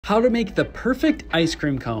How to make the perfect ice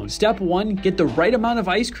cream cone. Step 1, get the right amount of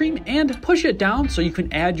ice cream and push it down so you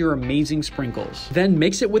can add your amazing sprinkles. Then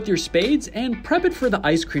mix it with your spades and prep it for the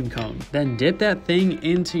ice cream cone. Then dip that thing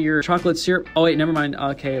into your chocolate syrup. Oh wait, never mind.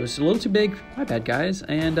 Okay, it was a little too big. My bad, guys.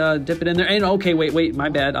 And dip it in there. And okay, wait, my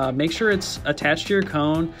bad. Make sure it's attached to your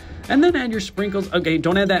cone and then add your sprinkles. Okay,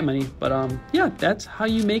 don't add that many, but yeah, that's how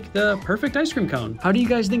you make the perfect ice cream cone. How do you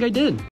guys think I did?